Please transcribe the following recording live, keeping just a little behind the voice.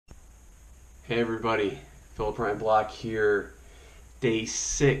Hey everybody, Phillip Ryan Block here,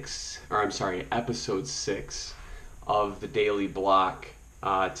 episode 6 of the daily block.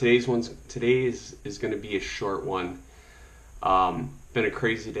 Today's is going to be a short one. Been a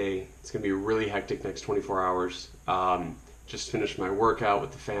crazy day. It's going to be a really hectic next 24 hours. Just finished my workout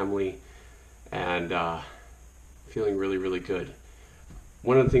with the family and feeling really, really good.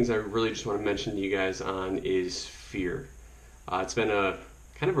 One of the things I really just want to mention to you guys on is fear. It's been a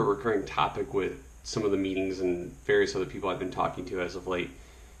kind of a recurring topic with some of the meetings and various other people I've been talking to as of late.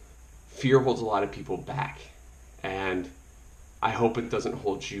 Fear holds a lot of people back, and I hope it doesn't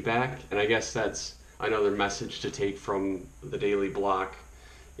hold you back. And I guess that's another message to take from the daily block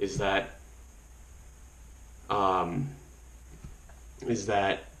is that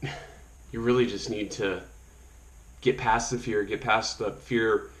you really just need to get past the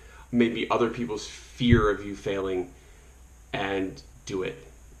fear, maybe other people's fear of you failing, and do it,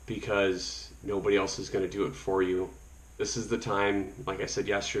 because nobody else is going to do it for you. This is the time, like I said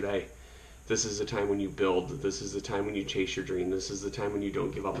yesterday, this is the time when you build. This is the time when you chase your dream. This is the time when you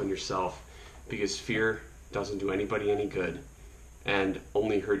don't give up on yourself, because fear doesn't do anybody any good and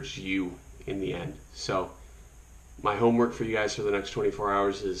only hurts you in the end. So my homework for you guys for the next 24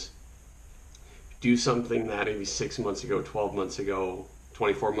 hours is do something that maybe 6 months ago, 12 months ago,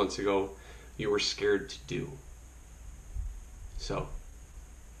 24 months ago, you were scared to do. So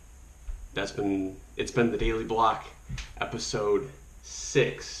it's been the Daily Block, episode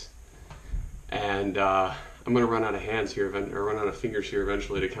 6, and I'm gonna run out of hands here, or run out of fingers here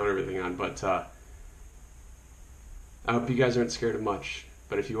eventually to count everything on. But I hope you guys aren't scared of much.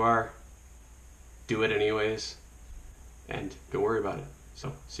 But if you are, do it anyways, and don't worry about it.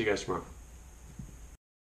 So see you guys tomorrow.